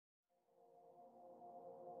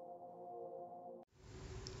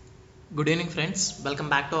Good evening friends, welcome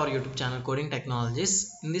back to our YouTube channel Coding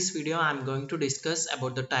Technologies. In this video I am going to discuss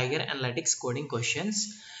about the Tiger Analytics coding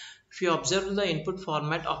questions. If you observe the input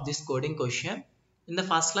format of this coding question, in the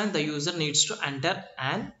first line the user needs to enter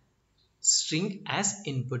an string as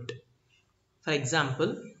input. For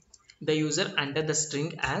example, the user entered the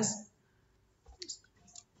string as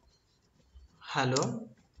hello,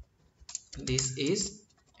 this is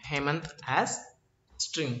Hemant as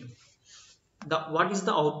string. What is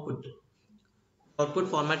the output? Output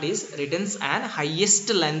format is returns an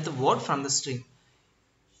highest length word from the string.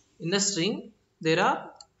 In the string there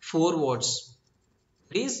are four words.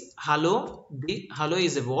 It is hello, hello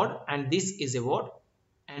is a word, and this is a word,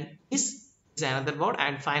 and this is another word,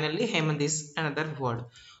 and finally Hemant is another word.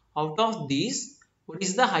 Out of these, what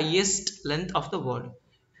is the highest length of the word?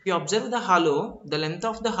 If you observe the hello, the length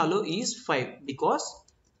of the hello is 5 because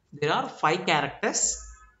there are 5 characters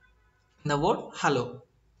in the word hello.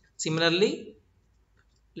 Similarly,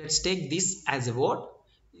 let's take this as a word.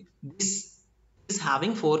 This is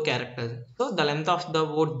having 4 characters, so the length of the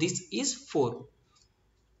word this is 4,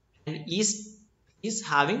 and is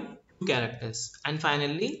having 2 characters, and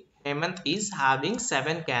finally Hemant is having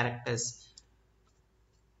 7 characters.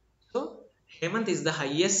 So Hemant is the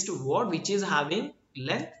highest word which is having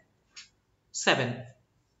length 7.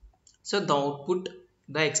 So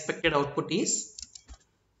the expected output is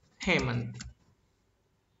Hemant.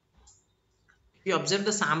 If you observe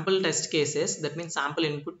the sample test cases, that means sample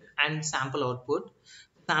input and sample output.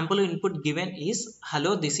 Sample input given is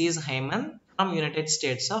hello, this is Hemant from United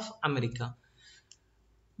States of America.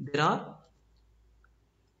 There are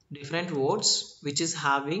different words which is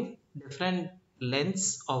having different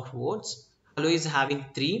lengths of words. Hello is having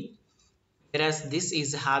 3, whereas this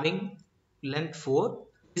is having length 4,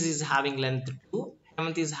 this is having length 2,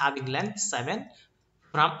 Hemant is having length 7,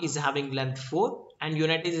 from is having length 4, and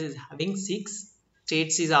United is having 6,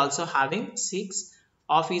 States is also having 6,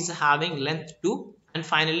 of is having length 2, and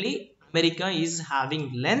finally America is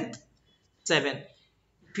having length 7.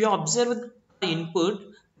 If you observe the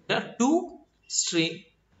input, there are two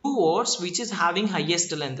words which is having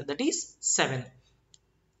highest length, that is 7.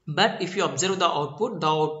 But if you observe the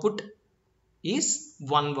output is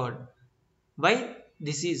one word. Why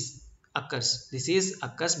this is occurs? This is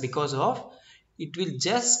occurs because of it will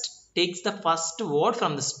just takes the first word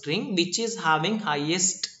from the string which is having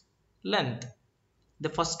highest length. The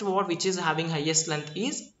first word which is having highest length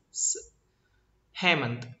is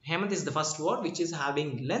Hemant. Hemant is the first word which is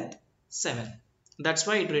having length 7. That's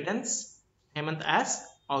why it returns Hemant as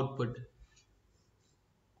output.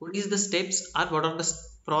 What is the steps or what are the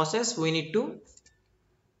process we need to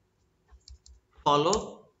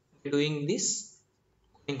follow by doing this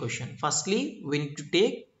question? Firstly, we need to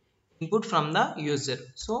take input from the user.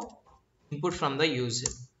 So input from the user.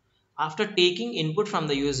 After taking input from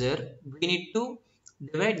the user, we need to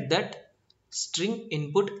divide that string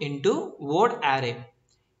input into word array.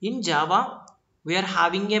 In Java, we are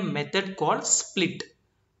having a method called split.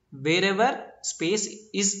 Wherever space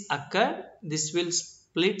is occurred, this will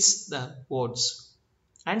splits the words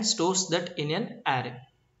and stores that in an array.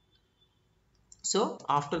 So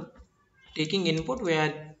after taking input, we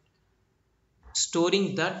are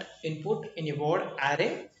storing that input in a word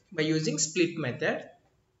array by using split method.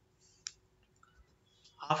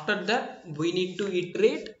 After that, we need to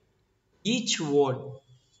iterate each word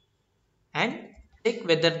and check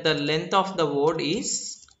whether the length of the word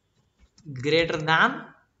is greater than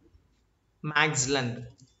max length.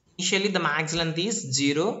 Initially the max length is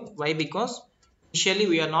 0. Why? Because initially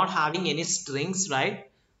we are not having any strings, right?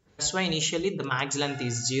 That's why initially the max length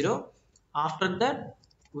is 0. After that,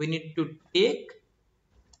 we need to take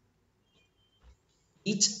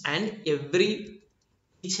each and every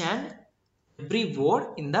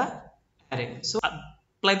word in the array. So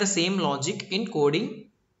apply the same logic in coding.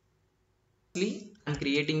 I'm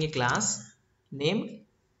creating a class named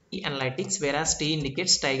T Analytics, whereas T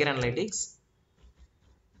indicates Tiger Analytics.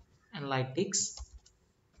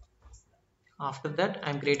 After that,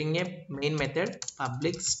 I'm creating a main method,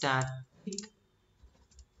 public static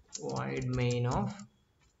void main of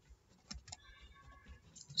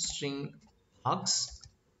string args.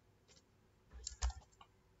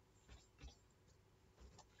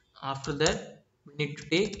 After that, we need to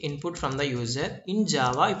take input from the user. In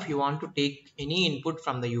Java, if you want to take any input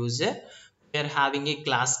from the user, we are having a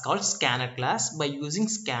class called scanner class. By using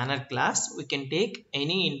scanner class, we can take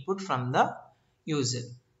any input from the user.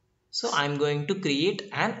 So I'm going to create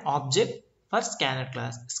an object for scanner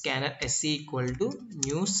class. Scanner sc equal to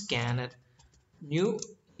new scanner. New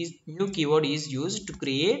keyword is used to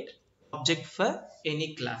create object for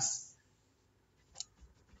any class.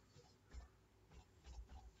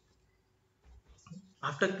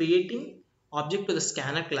 After creating object to the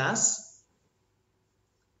scanner class,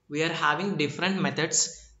 we are having different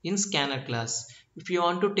methods in scanner class. If you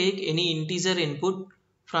want to take any integer input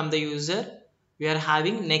from the user, we are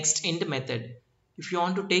having next int method. If you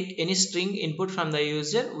want to take any string input from the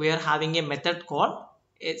user, we are having a method called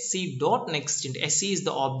sc.nextInt. sc is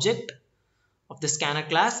the object of the scanner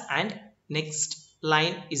class and next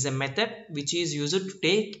line is a method which is used to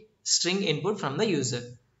take string input from the user.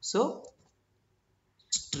 So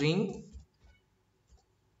string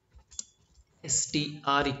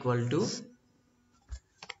str equal to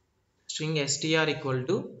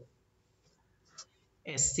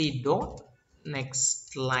sc dot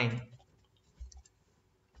next line.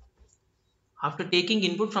 After taking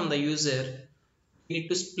input from the user, we need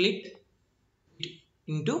to split it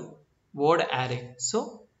into word array.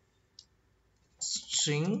 So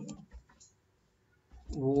string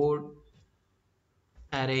word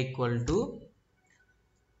array equal to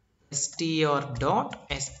str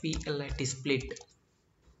dot split split.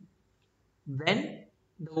 When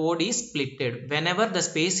the word is splitted, whenever the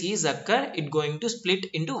space is occur, it going to split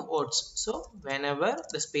into words. So whenever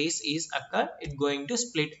the space is occur, it going to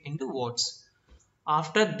split into words.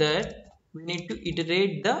 After that, we need to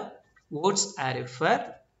iterate the words array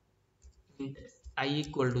for int I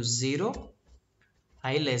equal to 0,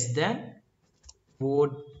 I less than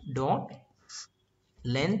word dot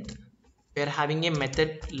length. We are having a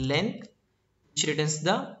method length which returns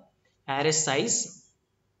the array size,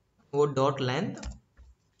 word dot length,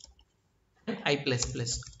 and I plus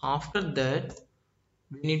plus. After that,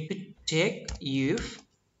 we need to check if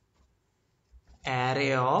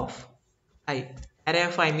array of I, array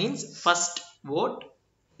of I means first word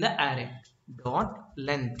in the array, dot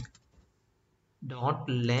length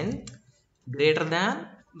greater than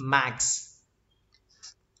max.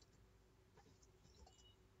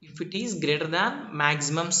 If it is greater than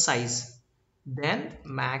maximum size, then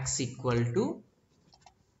max equal to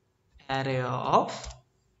array of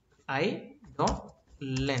I dot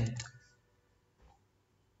length,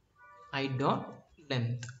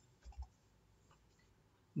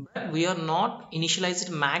 but we are not initialized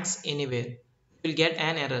max anywhere. We will get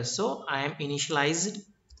an error. So I am initialized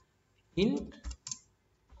in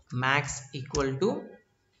max equal to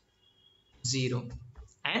 0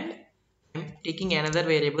 and I am taking another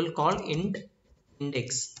variable called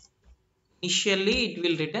index. Initially it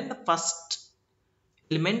will return the first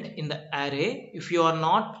element in the array if you are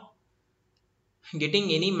not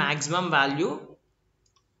getting any maximum value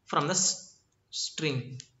from the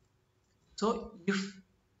string. So if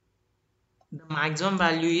the maximum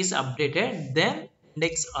value is updated, then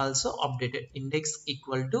index also updated, index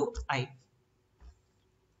equal to I.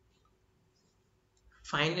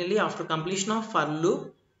 Finally, after completion of for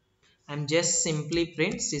loop, I'm just simply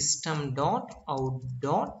print system dot out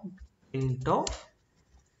dot print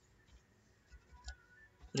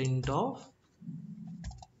of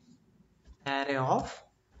array of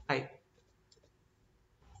I.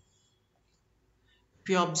 If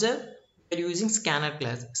you observe, we are using scanner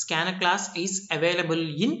class. Scanner class is available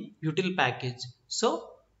in util package. So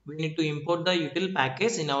we need to import the util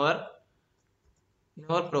package in our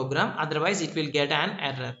program, otherwise it will get an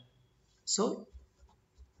error. So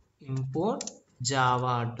import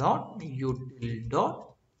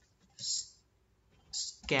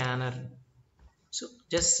java.util.scanner. So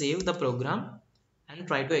just save the program and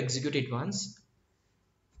try to execute it once.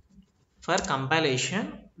 For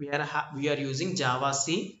compilation, we are using Java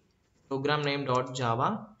C program name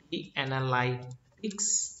 .java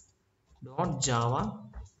analytics.java.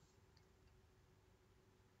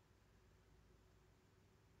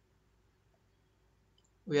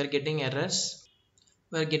 We are getting errors.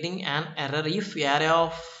 We are getting an error if array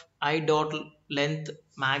of I dot length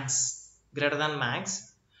max greater than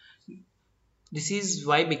max. This is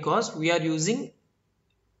why, because we are using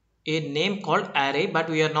a name called array, but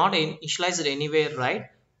we are not initialized anywhere, right?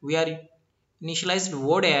 We are initialized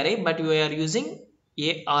word array, but we are using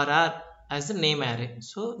arr as the name array.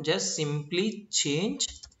 So just simply change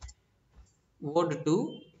word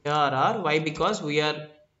to arr. Why? Because we are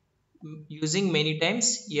using many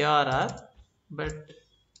times arr, but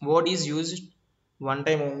word is used one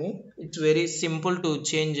time only. It's very simple to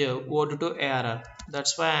change word to arr.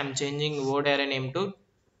 That's why I'm changing word array name to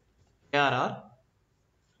arr.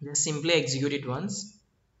 Just simply execute it once.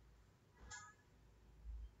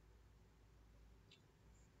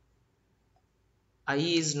 I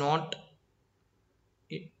is not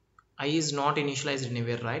initialized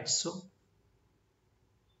anywhere, right? So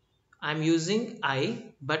I'm using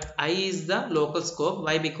I, but I is the local scope.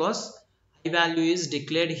 Why? Because I value is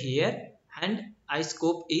declared here and I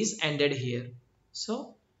scope is ended here.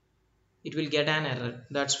 So it will get an error.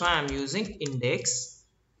 That's why I'm using index.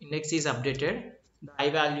 Index is updated. The I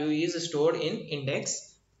value is stored in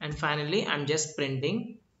index. And finally, I'm just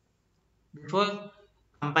printing. Before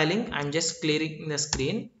compiling, I'm just clearing the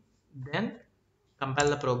screen. Then compile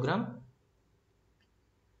the program.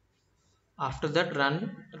 After that,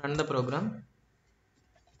 run the program.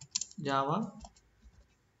 Java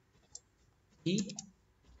E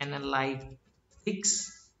analytics.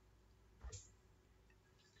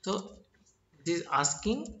 So this is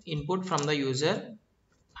asking input from the user.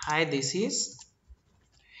 Hi, this is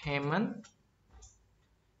Hemant.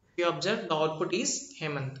 If you observe, the output is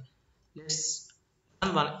Hemant. Let's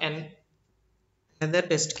run another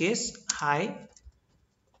test case. Hi,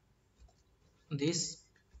 this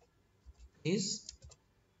is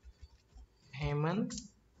Hemant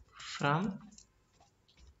from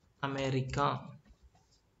America.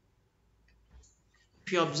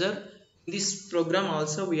 If you observe, in this program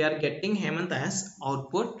also we are getting Hemant as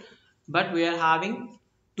output, but we are having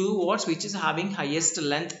two words which is having highest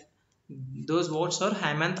length. Those words are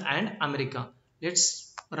Hemant and America.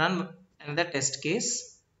 Let's run another test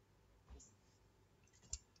case.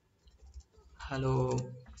 Hello,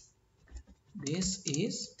 this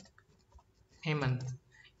is Hemant.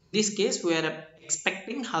 In this case, we are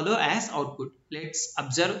expecting hello as output. Let's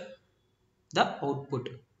observe the output.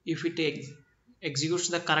 If it executes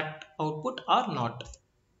the correct output or not.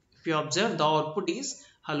 If you observe, the output is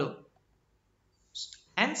hello.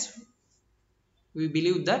 Hence, we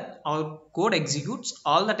believe that our code executes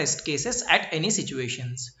all the test cases at any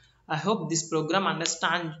situations. I hope this program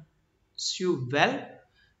understands you well.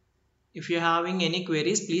 If you're having any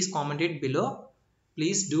queries, please comment it below.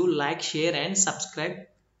 Please do like, share and subscribe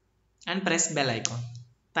and press bell icon.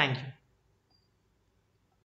 Thank you.